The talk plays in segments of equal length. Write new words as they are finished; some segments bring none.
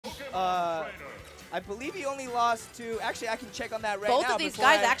I believe he only lost to, actually I can check on that right now. Both of these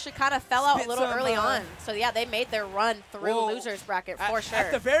guys actually kind of fell out a little early on. So yeah, they made their run through losers bracket for sure.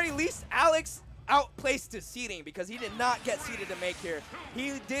 At the very least, Alex outplaced his seeding because he did not get seeded to make here.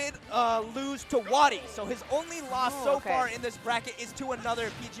 He did lose to Wadi, so his only loss so far in this bracket is to another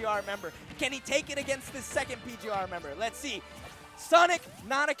PGR member. Can he take it against this second PGR member? Let's see. Sonic,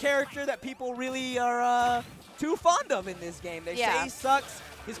 not a character that people really are too fond of in this game. They say he sucks.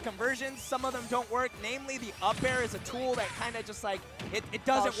 His conversions, some of them don't work. Namely, the up air is a tool that kind of just like, it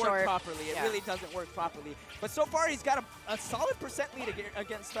doesn't work properly. It really doesn't work properly. But so far, he's got a solid percent lead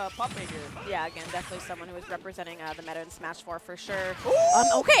against Puppeh here. Yeah, again, definitely someone who is representing the meta in Smash 4 for sure.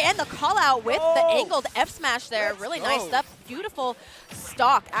 Okay, and the call out with the angled F smash there. Really nice stuff. Beautiful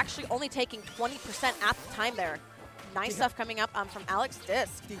stock. Actually only taking 20% at the time there. Nice stuff coming up from AlexDisC.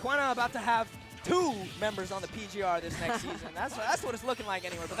 Tijuana about to have 2 members on the PGR this next season. That's what it's looking like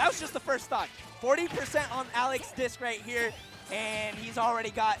anyway. But that was just the first stock. 40% on AlexDisC right here, and he's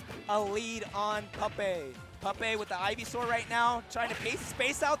already got a lead on Puppeh. Puppeh with the Ivysaur right now, trying to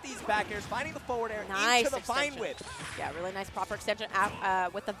space out these back airs, finding the forward air into the Vine Whip. Yeah, really nice proper extension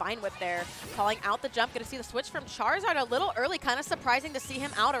with the Vine Whip there. Calling out the jump. Going to see the switch from Charizard a little early. Kind of surprising to see him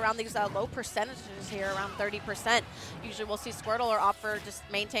out around these low percentages here, around 30%. Usually we'll see Squirtle or opt for just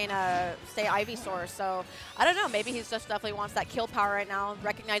maintain stay Ivysaur. So I don't know. Maybe he's just definitely wants that kill power right now,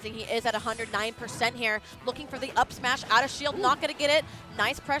 recognizing he is at 109% here. Looking for the up smash out of shield. Not going to get it.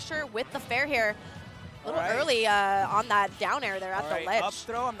 Nice pressure with the fair here. A little early on that down air there at the ledge. Up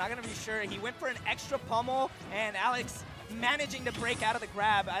throw, I'm not going to be sure. He went for an extra pummel, and Alex managing to break out of the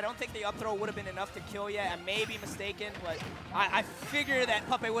grab. I don't think the up throw would have been enough to kill yet. I may be mistaken, but I figure that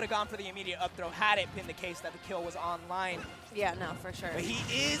Puppeh would have gone for the immediate up throw had it been the case that the kill was online. Yeah, no, for sure. But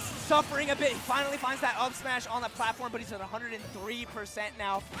he is suffering a bit. He finally finds that up smash on the platform, but he's at 103%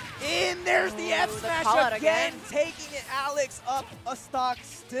 now. And there's the F smash again, taking it Alex up a stock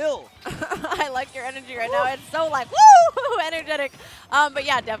still. I like your energy right now. It's so like, woo, energetic. But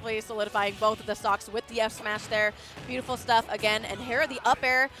yeah, definitely solidifying both of the stocks with the F smash there. Beautiful stuff again. And here are the up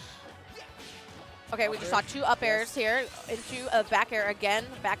air. Okay, we just saw 2 up airs here into a back air again.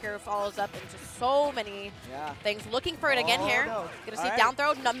 Back air follows up into so many things. Looking for it again here. Gonna see down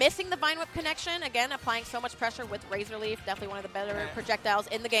throw, missing the Vine Whip connection. Again, applying so much pressure with Razor Leaf. Definitely one of the better projectiles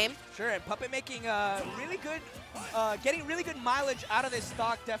in the game. Sure, and Puppeh making really good, getting really good mileage out of this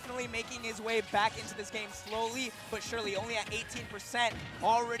stock. Definitely making his way back into this game slowly but surely. Only at 18%.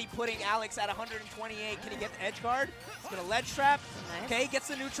 Already putting Alex at 128. Can he get the edge guard? He's gonna ledge trap. Okay, gets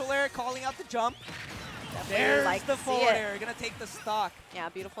the neutral air, calling out the jump. There's the forward air, gonna take the stock. Yeah,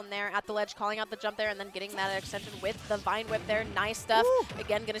 beautiful in there at the ledge, calling out the jump there, and then getting that extension with the Vine Whip there. Nice stuff.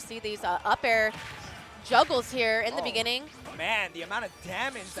 Again, gonna see these up air juggles here in the beginning. Man, the amount of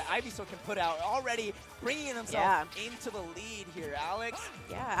damage that Ivysaur can put out already bringing himself into the lead here. Alex,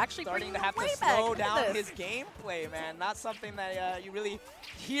 actually starting to have to slow down his gameplay, man. Not something that you really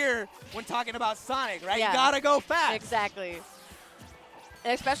hear when talking about Sonic, right? You gotta go fast. Exactly.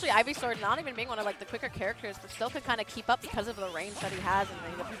 And especially Ivysaur not even being one of like the quicker characters, but still could kind of keep up because of the range that he has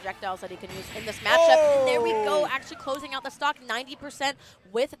and the projectiles that he can use in this matchup. And there we go, actually closing out the stock 90%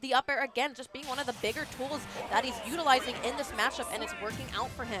 with the up air again, just being one of the bigger tools that he's utilizing in this matchup, and it's working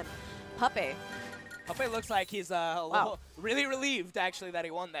out for him. Puppeh. Puppeh looks like he's really relieved actually that he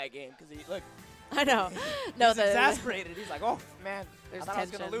won that game, because he look. I know. No, he's exasperated. He's like, oh man, there's I thought I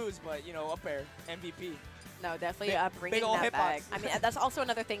was gonna lose, but you know, up air MVP. No, definitely bringing that back. I mean, that's also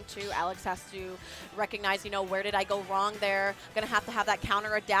another thing, too. Alex has to recognize, you know, where did I go wrong there? Going to have that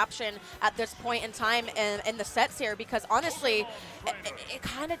counter adaptation at this point in time in the sets here, because honestly, it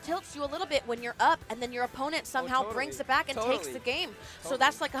kind of tilts you a little bit when you're up and then your opponent somehow brings it back and takes the game. So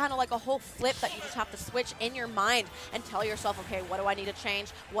that's like kind of like a whole flip that you just have to switch in your mind and tell yourself, okay, what do I need to change?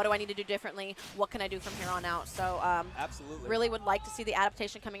 What do I need to do differently? What can I do from here on out? So absolutely, really would like to see the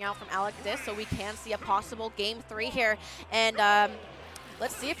adaptation coming out from AlexDisC so we can see a possible Game 3 here, and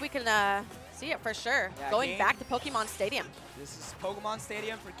let's see if we can see it for sure. Going back to Pokemon Stadium. This is Pokemon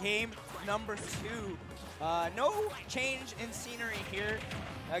Stadium for game number 2. No change in scenery here.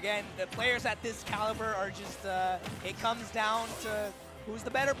 Again, the players at this caliber are just, it comes down to who's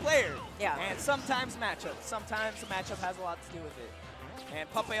the better player. And sometimes matchup. Sometimes the matchup has a lot to do with it. And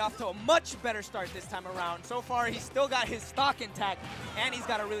Puppeh off to a much better start this time around. So far, he's still got his stock intact, and he's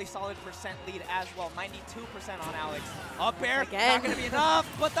got a really solid percent lead as well. 92% on Alex. Up air, not going to be enough,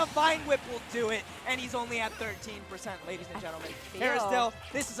 but the Vine Whip will do it, and he's only at 13%, ladies and gentlemen. Harrisdale,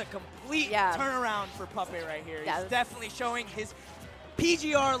 this is a complete turnaround for Puppeh right here. He's definitely showing his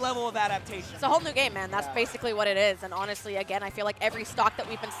PGR level of adaptation. It's a whole new game, man. That's basically what it is. And honestly, again, I feel like every stock that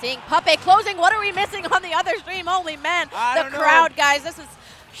we've been seeing, Puppeh closing, what are we missing on the other stream? Holy man, the crowd, guys, this is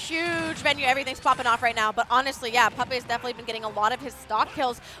huge venue. Everything's popping off right now. But honestly, yeah, Puppeh's definitely been getting a lot of his stock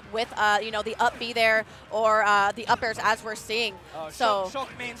kills with, you know, the up B there or the up airs as we're seeing. Oh, so Shulk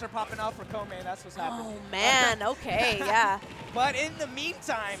mains are popping off for Pkmn. That's what's happening. Oh, man. Okay, yeah. But in the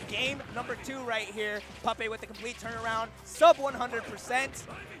meantime, game number 2 right here. Puppeh with the complete turnaround. Sub 100%.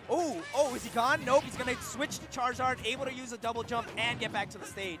 Oh, is he gone? Nope, he's going to switch to Charizard, able to use a double jump and get back to the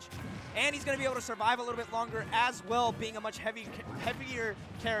stage. And he's going to be able to survive a little bit longer as well, being a much heavier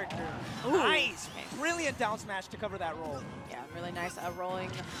character. Ooh. Nice. Brilliant down smash to cover that roll. Yeah, really nice rolling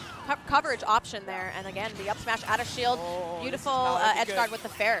coverage option there. And again, the up smash out of shield. Beautiful edge guard with the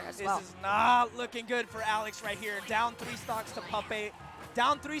fair as well. This is not looking good for Alex right here. Down 3 stocks to Puppeh.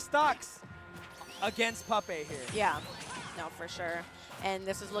 Down 3 stocks against Puppeh here. Yeah, no, for sure. And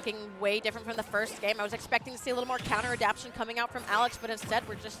this is looking way different from the first game. I was expecting to see a little more counter adaptation coming out from Alex, but instead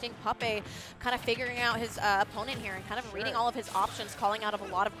we're just seeing Puppeh kind of figuring out his opponent here and kind of reading all of his options, calling out of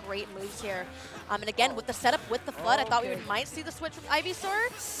a lot of great moves here. And again, with the setup with the Flood, I thought we might see the switch with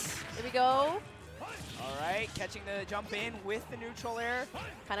Ivysaur. Here we go. All right, catching the jump in with the neutral air.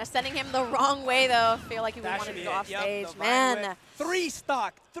 Kind of sending him the wrong way, though. I feel like he wanted to go off stage. Man. 3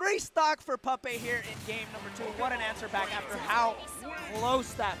 stock for Puppeh here in game number 2. What an answer back after how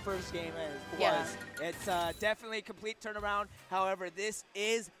close that first game was. Yeah. It's definitely a complete turnaround. However, this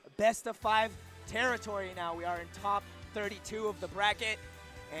is best of 5 territory now. We are in top 32 of the bracket.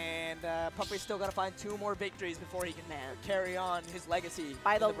 And Puppeh's still got to find 2 more victories before he can carry on his legacy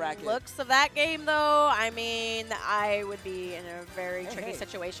By the bracket. looks of that game, though, I mean, I would be in a very tricky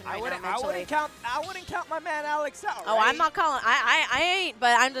situation right now mentally. I wouldn't count my man Alex out. Oh, right? I'm not calling. I ain't,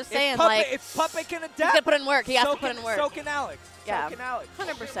 but I'm just saying, if Puppeh can adapt, he's gonna put in work. He has to put in work. So can Alex. Yeah, so can Alex.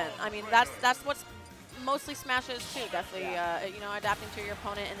 100%. I mean, that's what's mostly Smash is too. Definitely, you know, adapting to your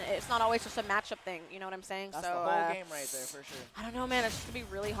opponent, and it's not always just a matchup thing. You know what I'm saying? That's the whole game right there, for sure. I don't know, man. It's just gonna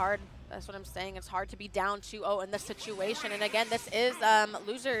be really hard. That's what I'm saying. It's hard to be down 2-0 in this situation. And again, this is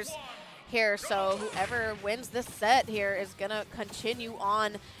losers here, so whoever wins this set here is gonna continue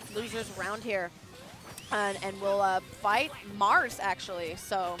on losers round here, and will fight Mars actually.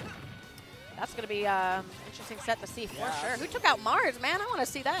 So that's gonna be interesting set to see for sure. Who took out Mars, man? I want to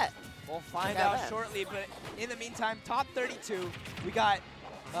see that. We'll find out shortly, but in the meantime, top 32, we got,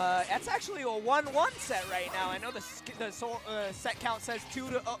 that's actually a 1-1 set right now. I know the set count says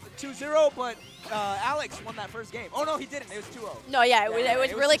 2-0, but Alex won that first game. Oh, no, he didn't. It was 2-0. No, yeah, it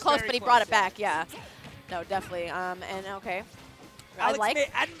was really close, but he brought it back, yeah. No, definitely. And okay.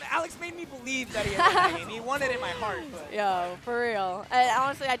 Alex made me believe that he had the game. He won it in my heart. But. Yo, for real. And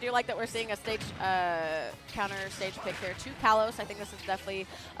honestly, I do like that we're seeing a stage counter stage pick here to Kalos. I think this is definitely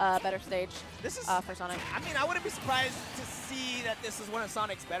a better stage for Sonic. I mean, I wouldn't be surprised to see that this is one of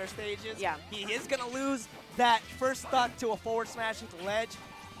Sonic's better stages. Yeah. He is going to lose that first stock to a forward smash into ledge.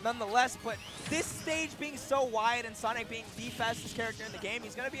 Nonetheless, but this stage being so wide and Sonic being the fastest character in the game,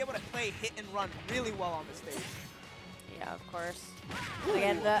 he's going to be able to play hit and run really well on this stage. Yeah, of course.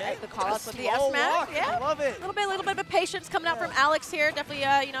 Again, the call-outs with the S-Smash. Yeah, I love it. A little bit of patience coming out from Alex here. Definitely,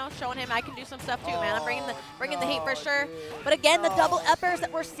 you know, showing him I can do some stuff too, man. I'm bringing the heat for sure. But again, the double uppers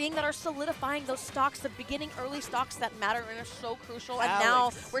that we're seeing that are solidifying those stocks, the beginning early stocks that matter and are so crucial. And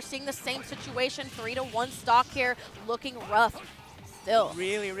now we're seeing the same situation, 3-1 stock here, looking rough. Still.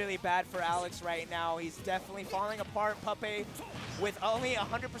 Really, really bad for Alex right now. He's definitely falling apart. Puppeh with only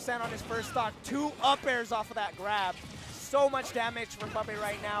 100% on his first stock. 2 up airs off of that grab. So much damage for Puppeh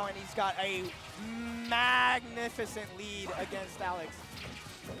right now, and he's got a magnificent lead against Alex.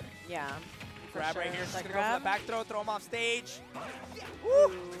 Yeah. Grab right here. Just gonna go for the back throw, throw him off stage.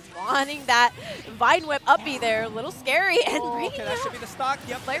 Woo. Wanting that Vine Whip up B there. A little scary. And okay, that should be the stock.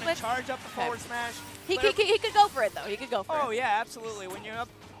 Yep, Flare Blitz. Charge up the forward smash. He could go for it, though. He could go for it. Oh, yeah, absolutely. When you're up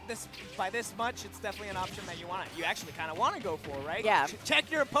by this much, it's definitely an option that you actually kind of want to go for, right? Yeah.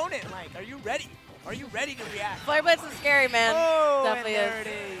 Check your opponent. Like, are you ready? Are you ready to react? Flare Blitz is scary, man. Oh, definitely and there it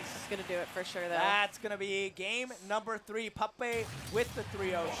is. It's going to do it for sure, though. That's going to be game number 3. Puppeh with the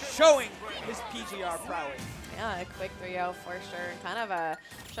 3-0, showing his PGR prowess. Yeah, a quick 3-0 for sure. Kind of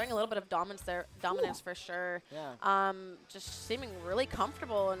showing a little bit of dominance there, for sure. Yeah. Just seeming really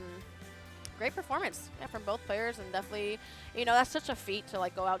comfortable and great performance, from both players, and definitely, you know, that's such a feat to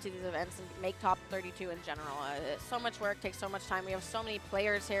like go out to these events and make top 32 in general. It's so much work, takes so much time. We have so many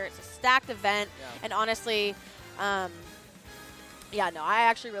players here. It's a stacked event, and honestly, Yeah, no, I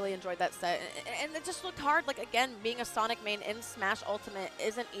actually really enjoyed that set. And it just looked hard. Like, again, being a Sonic main in Smash Ultimate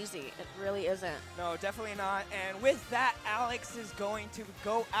isn't easy. It really isn't. No, definitely not. And with that, Alex is going to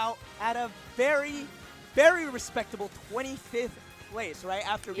go out at a very, very respectable 25th place, right?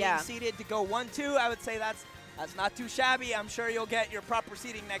 After being seeded to go 1-2, I would say that's not too shabby. I'm sure you'll get your proper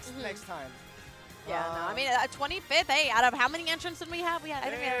seeding next time. Yeah, no, I mean, 25th, hey, out of how many entrants did we have? I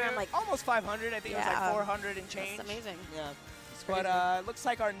think we had around, like, almost 500. I think it was like 400 and change. That's amazing. Yeah. But looks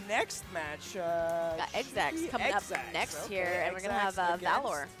like our next match got XTR coming up next here, and we're going to have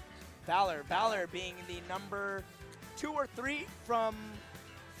Valor. Valor being the number 2 or 3 from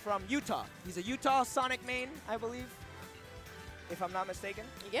Utah. He's a Utah Sonic main, I believe, if I'm not mistaken.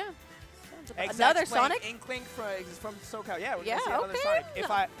 Yeah. Another Sonic? Inkling from SoCal. Yeah, we're going to see another Sonic.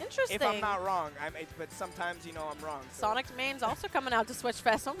 Interesting. If I'm not wrong. But sometimes, you know, I'm wrong. So. Sonic's main's also coming out to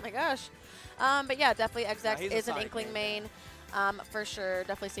SwitchFest. Oh, my gosh. But, yeah, definitely XTR is an Inkling main. For sure.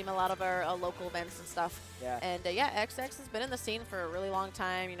 Definitely seen a lot of our local events and stuff. Yeah. And, yeah, XTR has been in the scene for a really long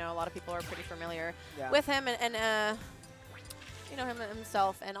time. You know, a lot of people are pretty familiar with him and you know, him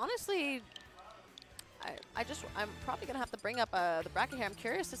himself. And, honestly, I'm probably going to have to bring up the bracket here. I'm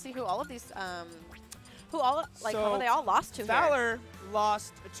curious to see who all of these, how they all lost to Valor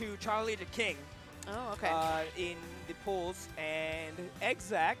lost to Charlie the King. Oh, okay. In the pools. And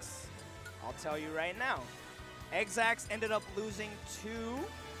XTR, I'll tell you right now, XTR ended up losing to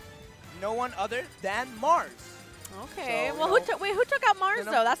no one other than Mars. Okay. So, well, who took out Mars,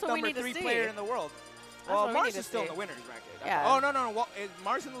 though? That's what we need to see. Number 3 player in the world. Well, Mars is still in the winners bracket. Yeah. Oh, no. Well, is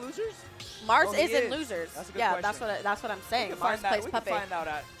Mars in the losers? Mars is in losers. That's a good question. That's what I'm saying. Mars plays Puppeh. We can find out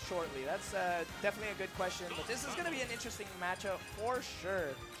shortly. That's definitely a good question. But this is going to be an interesting matchup for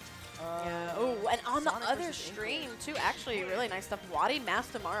sure. Yeah. Oh, and on the other stream, too, actually, really nice stuff. Wadi Mass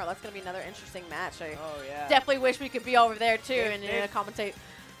tomorrow. That's going to be another interesting match. I definitely wish we could be over there, too, and commentate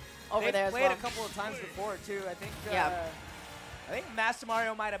over there as well. They've played a couple of times before, too. I think Master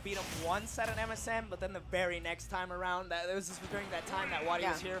Mario might have beat him once at an MSM, but then the very next time around, it was just during that time that Wadi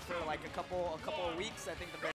was here for like a couple of weeks. I think the very